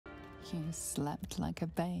You slept like a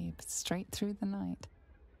babe straight through the night,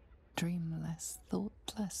 dreamless,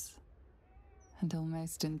 thoughtless, and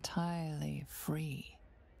almost entirely free.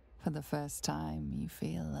 For the first time, you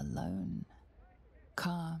feel alone,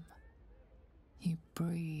 calm. You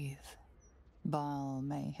breathe. Baal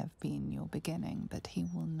may have been your beginning, but he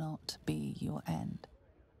will not be your end.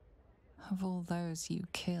 Of all those you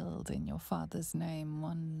killed in your father's name,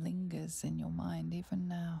 one lingers in your mind even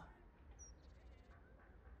now.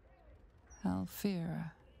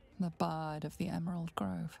 Alfira, the bard of the Emerald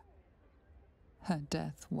Grove. Her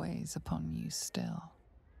death weighs upon you still.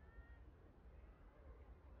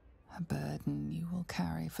 A burden you will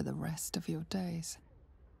carry for the rest of your days.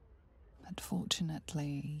 But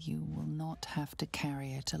fortunately, you will not have to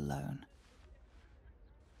carry it alone.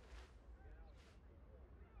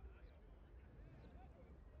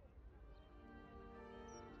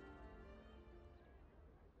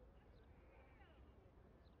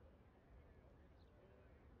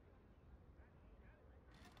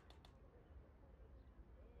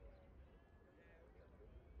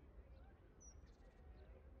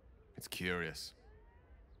 It's curious.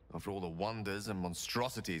 After all the wonders and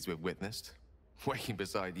monstrosities we've witnessed, waking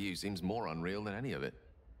beside you seems more unreal than any of it.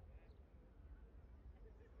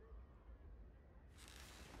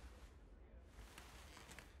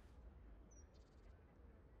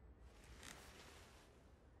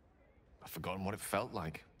 I've forgotten what it felt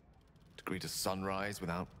like to greet a sunrise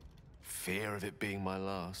without fear of it being my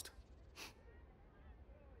last.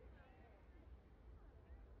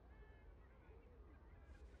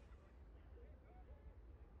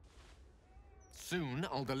 Soon,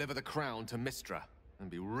 I'll deliver the crown to Mistra and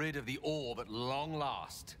be rid of the orb at long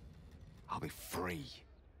last. I'll be free.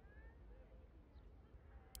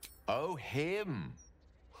 Oh, him!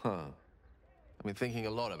 Huh. I've been thinking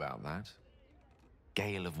a lot about that.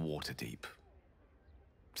 Gale of Waterdeep.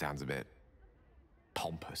 Sounds a bit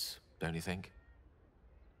pompous, don't you think?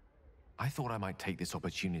 I thought I might take this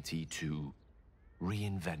opportunity to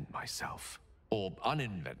reinvent myself. Or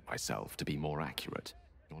uninvent myself, to be more accurate.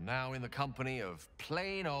 You're now in the company of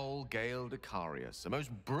plain old Gale Decarius, a most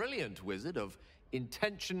brilliant wizard of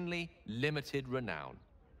intentionally limited renown.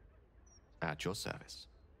 At your service.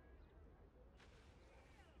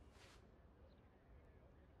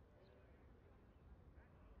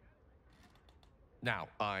 Now,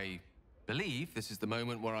 I believe this is the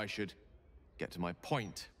moment where I should get to my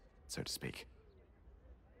point, so to speak.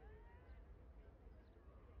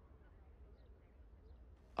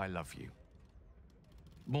 I love you.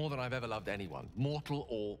 More than I've ever loved anyone, mortal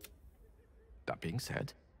or... That being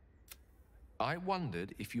said, I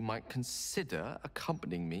wondered if you might consider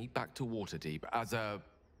accompanying me back to Waterdeep as a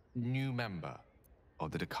new member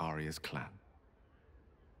of the Decarius clan.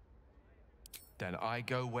 Then I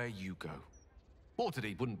go where you go.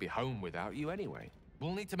 Waterdeep wouldn't be home without you anyway.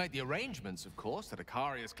 We'll need to make the arrangements, of course. The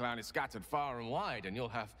Decarius clan is scattered far and wide, and you'll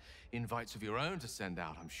have invites of your own to send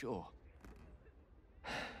out, I'm sure.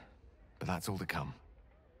 But that's all to come.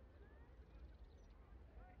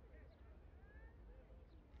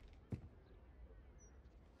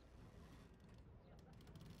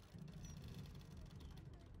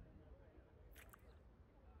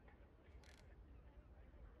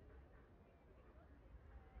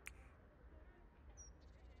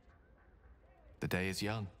 The day is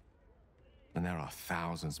young, and there are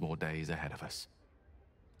thousands more days ahead of us.